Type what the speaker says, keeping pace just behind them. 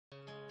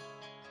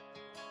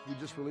We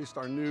just released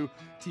our new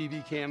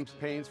TV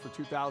campaigns for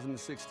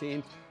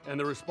 2016, and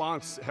the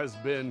response has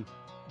been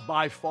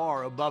by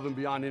far above and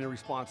beyond any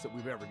response that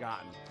we've ever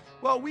gotten.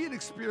 Well, we had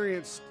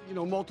experienced,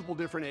 multiple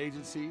different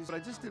agencies, but I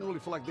just didn't really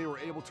feel like they were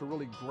able to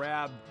really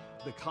grab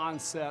the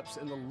concepts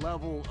and the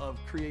level of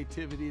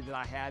creativity that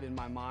I had in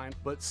my mind.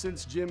 But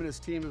since Jim and his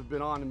team have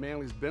been on and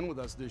Manley's been with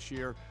us this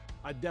year,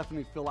 I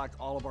definitely feel like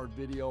all of our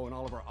video and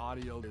all of our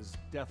audio is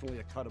definitely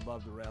a cut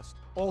above the rest.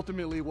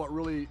 Ultimately, what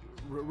really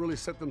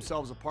set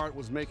themselves apart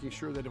was making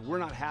sure that if we're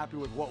not happy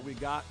with what we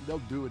got, they'll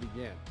do it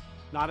again.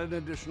 Not at an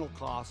additional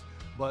cost,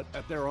 but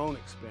at their own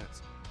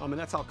expense. And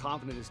that's how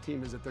confident his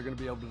team is that they're going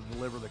to be able to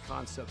deliver the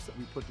concepts that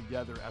we put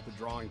together at the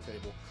drawing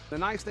table. The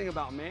nice thing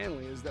about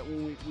Manley is that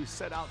when we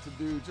set out to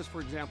do, just for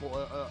example,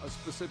 a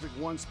specific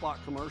one-spot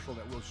commercial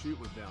that we'll shoot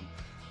with them,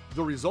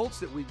 the results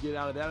that we get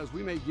out of that is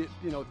we may get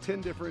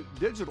 10 different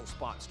digital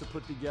spots to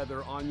put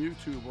together on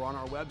YouTube or on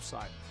our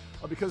website.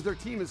 Because their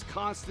team is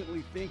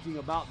constantly thinking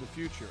about the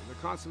future. They're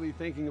constantly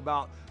thinking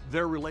about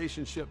their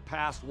relationship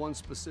past one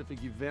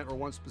specific event or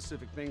one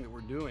specific thing that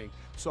we're doing.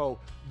 So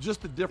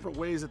just the different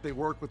ways that they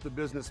work with the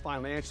business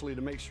financially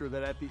to make sure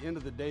that at the end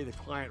of the day, the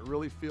client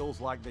really feels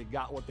like they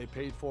got what they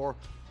paid for,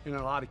 in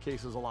a lot of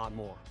cases, a lot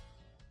more.